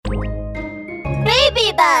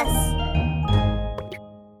Story Bus!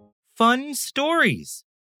 Fun stories.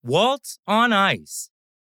 Waltz on ice.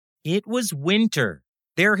 It was winter.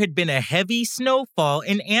 There had been a heavy snowfall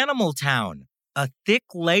in Animal Town. A thick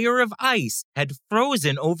layer of ice had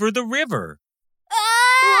frozen over the river.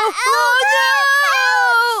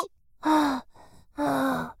 I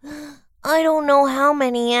don't know how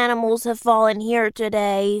many animals have fallen here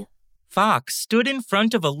today. Fox stood in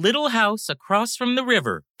front of a little house across from the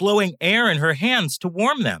river, blowing air in her hands to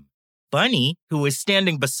warm them. Bunny, who was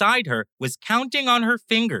standing beside her, was counting on her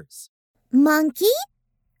fingers. Monkey,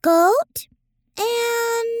 goat,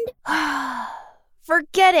 and...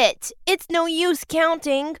 Forget it. It's no use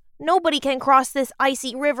counting. Nobody can cross this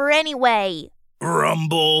icy river anyway.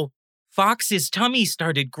 Rumble. Fox's tummy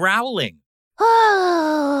started growling.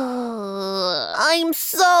 I'm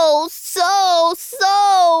so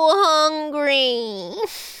hungry.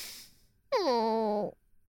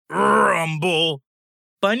 Rumble.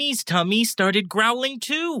 Bunny's tummy started growling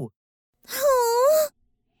too. Oh,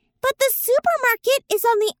 but the supermarket is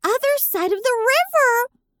on the other side of the river.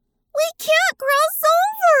 We can't cross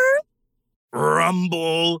over.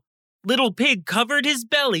 Rumble. Little Pig covered his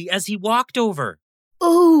belly as he walked over.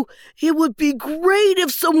 Oh, it would be great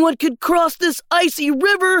if someone could cross this icy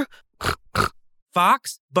river.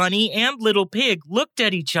 Fox, Bunny, and Little Pig looked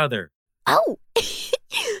at each other. Oh, hey,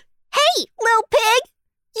 Little Pig,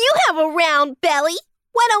 you have a round belly.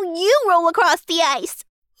 Why don't you roll across the ice?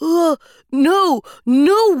 No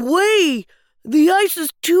way. The ice is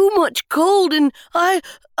too much cold and I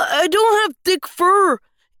don't have thick fur.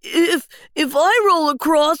 If I roll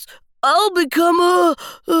across, I'll become a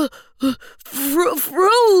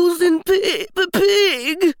frozen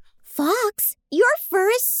pig. Fox, your fur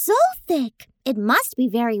is so thick. It must be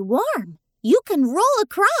very warm. You can roll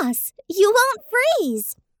across. You won't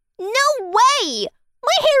freeze. No way!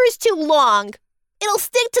 My hair is too long. It'll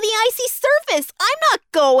stick to the icy surface. I'm not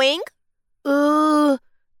going.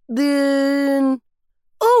 Then...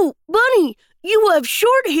 Oh, Bunny, you have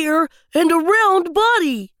short hair and a round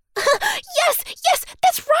body. Yes,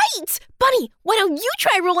 that's right. Bunny, why don't you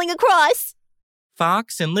try rolling across?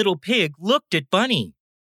 Fox and Little Pig looked at Bunny.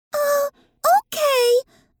 Okay.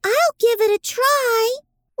 I'll give it a try.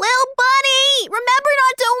 Little Bunny, remember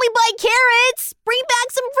not to only buy carrots. Bring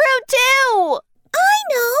back some fruit, too. I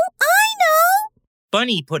know.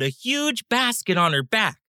 Bunny put a huge basket on her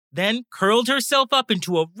back, then curled herself up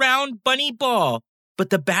into a round bunny ball. But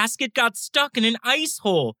the basket got stuck in an ice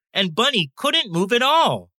hole, and Bunny couldn't move at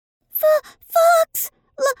all. Fox,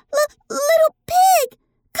 Little Pig,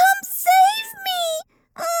 come save me.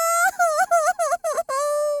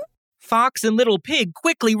 Fox and Little Pig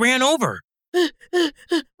quickly ran over. But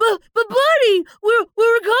Bunny,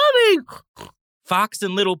 we're coming. Fox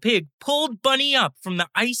and Little Pig pulled Bunny up from the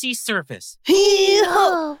icy surface.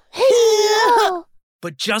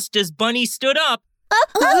 But just as Bunny stood up,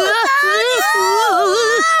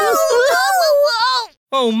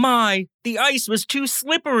 oh my, the ice was too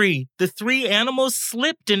slippery. The three animals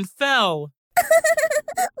slipped and fell.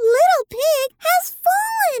 Little Pig has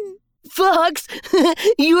fallen. Fox,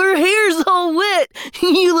 your hair's all wet.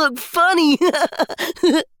 You look funny.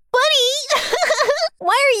 Bunny,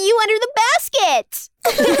 why are you under the basket?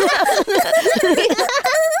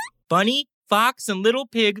 Bunny, Fox, and Little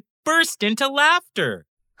Pig burst into laughter.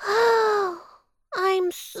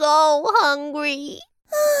 I'm so hungry.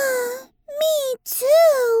 Me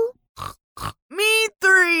too. Me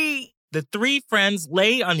three. The three friends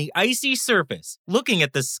lay on the icy surface, looking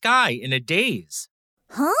at the sky in a daze.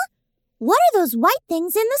 Huh? What are those white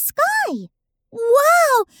things in the sky?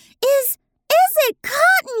 Wow! Is it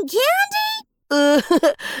cotton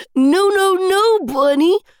candy? No,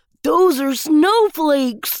 Bunny. Those are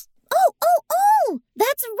snowflakes. Oh!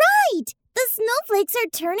 That's right! The snowflakes are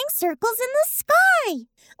turning circles in the sky,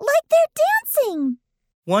 like they're dancing.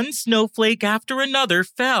 One snowflake after another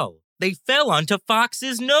fell. They fell onto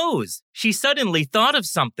Fox's nose. She suddenly thought of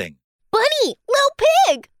something. Bunny, Little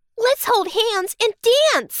Pig, let's hold hands and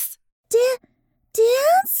dance.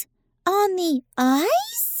 Dance? On the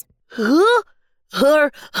ice? Huh?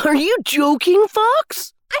 Are you joking,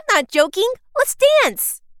 Fox? I'm not joking. Let's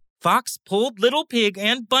dance. Fox pulled Little Pig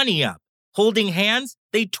and Bunny up. Holding hands,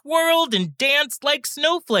 they twirled and danced like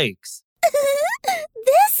snowflakes.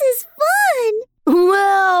 This is fun!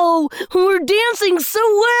 Wow! We're dancing so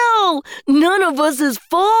well! None of us has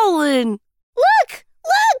fallen! Look!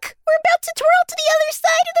 We're about to twirl to the other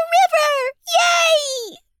side of the river!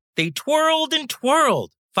 Yay! They twirled and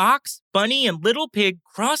twirled. Fox, Bunny, and Little Pig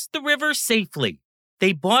crossed the river safely.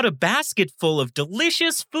 They bought a basket full of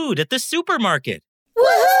delicious food at the supermarket.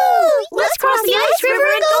 Woohoo! Let's cross the ice river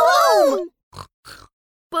and go home!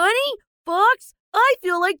 Fox. I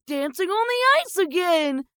feel like dancing on the ice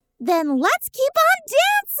again. Then let's keep on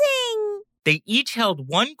dancing! They each held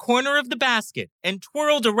one corner of the basket and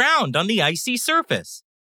twirled around on the icy surface.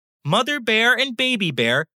 Mother Bear and Baby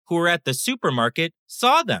Bear, who were at the supermarket,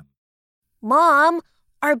 saw them. Mom,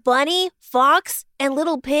 are Bunny, Fox, and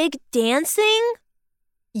Little Pig dancing?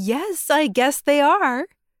 Yes, I guess they are.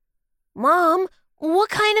 Mom, what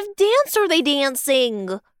kind of dance are they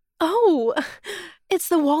dancing? Oh, it's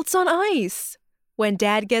the Waltz on Ice. When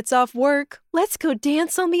Dad gets off work, let's go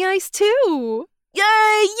dance on the ice too. Yay!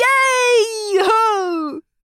 Yay! Ho!